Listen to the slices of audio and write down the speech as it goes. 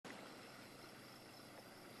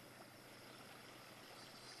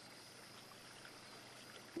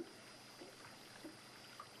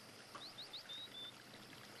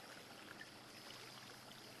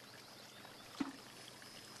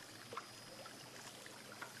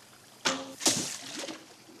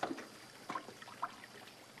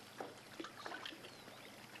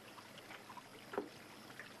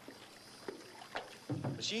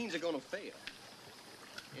machines are gonna fail.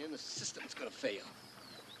 And the system's gonna fail.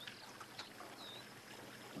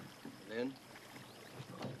 And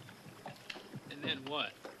then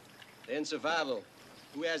what? then survival.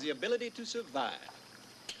 Who has the ability to survive?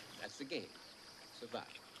 That's the game. Survive.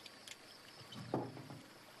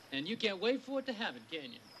 And you can't wait for it to happen,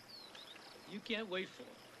 can you? You can't wait for it.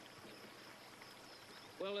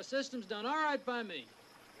 Well, the system's done all right by me.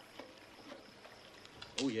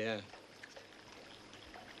 Oh, yeah.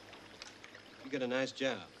 You got a nice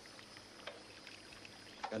job.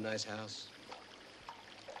 Got a nice house.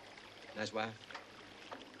 Nice wife.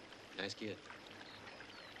 Nice kid.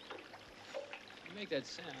 You make that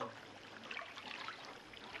sound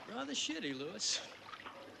rather shitty, Louis.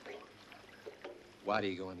 Why do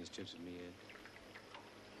you go on these trips with me, Ed?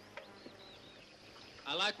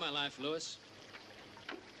 I like my life, Louis.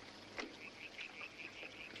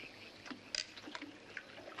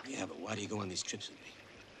 Yeah, but why do you go on these trips with me?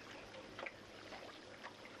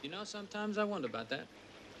 You know, sometimes I wonder about that.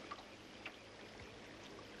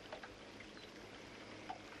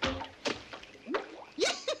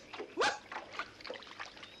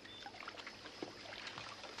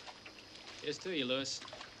 Here's to you, Louis.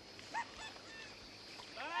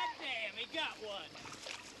 Ah, damn, he got one.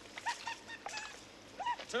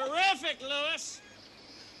 Terrific, Louis.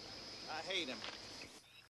 I hate him.